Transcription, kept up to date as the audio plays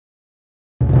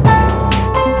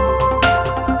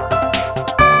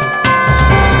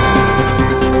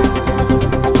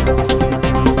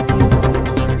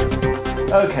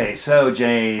Okay, so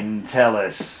Jane, tell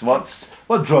us,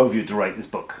 what drove you to write this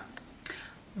book?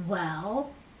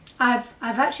 Well, I've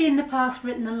actually in the past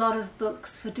written a lot of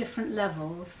books for different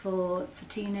levels, for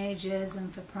teenagers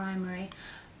and for primary,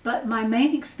 but my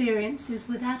main experience is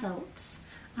with adults,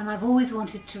 and I've always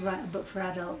wanted to write a book for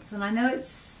adults. And I know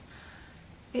it's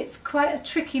quite a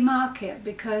tricky market,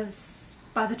 because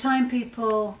by the time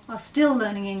people are still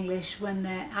learning English when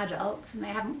they're adults and they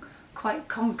haven't quite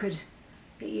conquered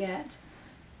it yet,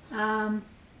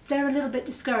 they're a little bit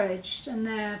discouraged, and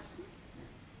they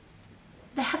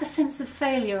have a sense of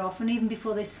failure often even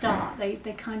before they start. They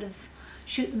kind of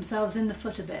shoot themselves in the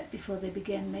foot a bit before they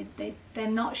begin.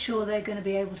 They're not sure they're going to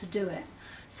be able to do it.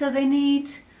 So they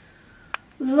need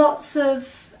lots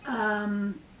of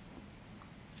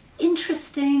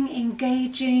interesting,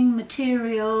 engaging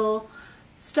material,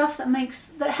 stuff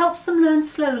that helps them learn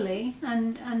slowly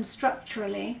and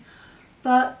structurally,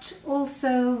 but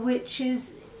also which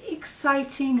is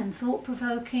exciting and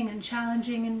thought-provoking and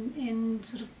challenging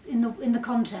in the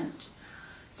content.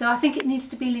 So I think it needs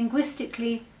to be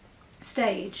linguistically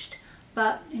staged,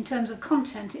 but in terms of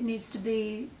content it needs to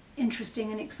be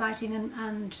interesting and exciting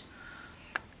and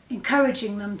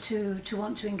encouraging them to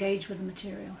want to engage with the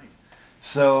material.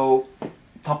 So,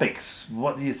 topics,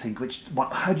 what do you think?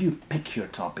 How do you pick your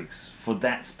topics for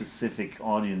that specific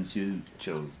audience you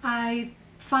chose? I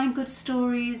find good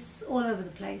stories all over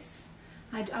the place.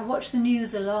 I watch the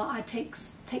news a lot. I take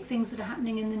things that are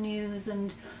happening in the news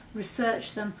and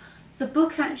research them. The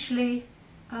book actually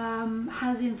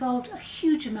has involved a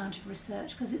huge amount of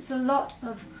research, because it's a lot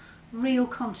of real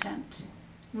content,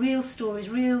 real stories,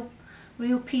 real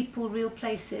people, real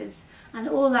places, and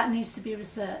all that needs to be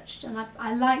researched. And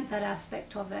I like that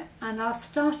aspect of it. And our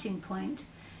starting point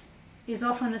is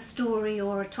often a story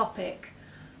or a topic,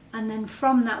 and then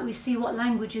from that we see what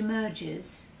language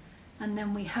emerges, and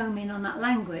then we home in on that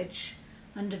language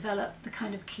and develop the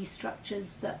kind of key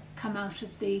structures that come out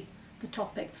of the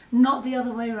topic, not the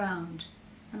other way around.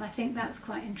 And I think that's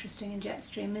quite interesting in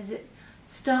Jetstream, is it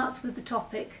starts with the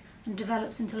topic and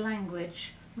develops into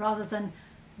language, rather than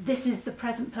this is the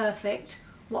present perfect,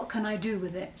 what can I do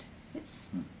with it?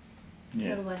 It's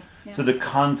the other way. Yeah. So the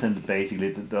content,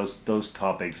 basically, those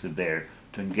topics are there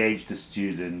to engage the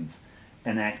students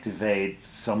and activate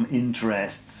some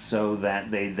interest, so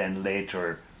that they then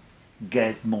later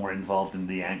get more involved in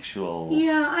the actual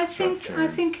I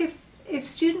think if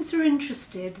students are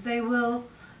interested, they will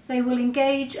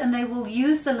engage, and they will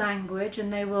use the language,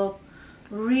 and they will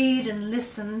read and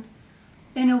listen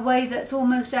in a way that's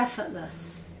almost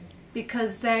effortless,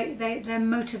 because they're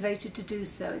motivated to do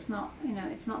so. It's not,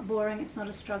 it's not boring, it's not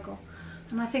a struggle,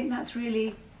 and I think that's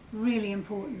really, really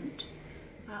important.